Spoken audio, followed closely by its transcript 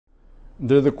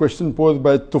There is a question posed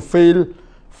by Tufail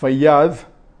Fayyaz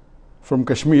from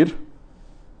Kashmir.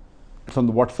 It's on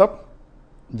the WhatsApp,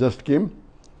 just came.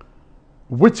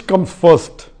 Which comes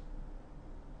first,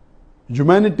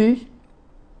 humanity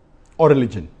or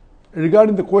religion?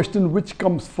 Regarding the question which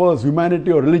comes first,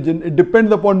 humanity or religion, it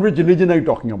depends upon which religion are you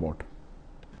talking about.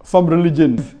 Some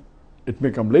religions, it may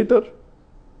come later.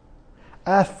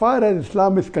 As far as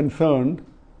Islam is concerned,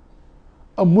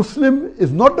 a Muslim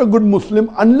is not a good Muslim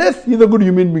unless he is a good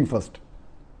human being first.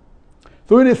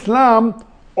 So in Islam,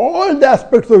 all the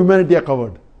aspects of humanity are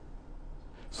covered.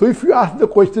 So if you ask the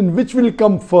question which will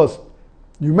come first,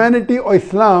 humanity or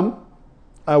Islam,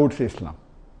 I would say Islam.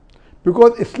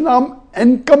 Because Islam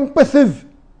encompasses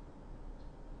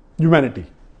humanity.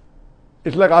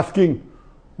 It's like asking,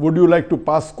 would you like to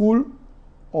pass school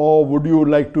or would you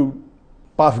like to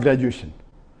pass graduation?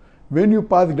 When you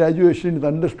pass graduation, it's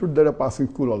understood that you're passing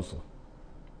school also.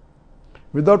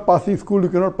 Without passing school, you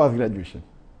cannot pass graduation.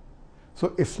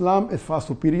 So Islam is far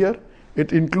superior.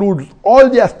 It includes all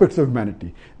the aspects of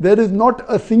humanity. There is not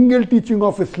a single teaching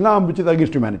of Islam which is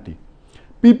against humanity.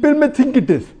 People may think it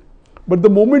is, but the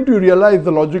moment you realize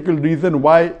the logical reason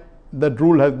why that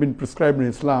rule has been prescribed in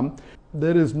Islam,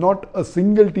 there is not a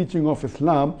single teaching of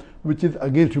Islam which is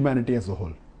against humanity as a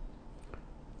whole.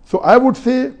 So I would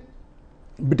say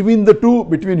between the two,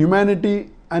 between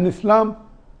humanity and Islam,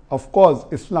 of course,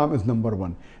 Islam is number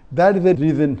one. That is the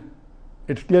reason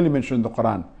it's clearly mentioned in the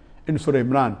Quran, in Surah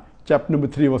Imran, chapter number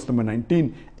 3, verse number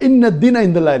 19. Inna dina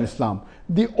indallahi Islam.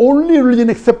 The only religion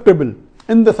acceptable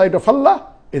in the sight of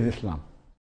Allah is Islam.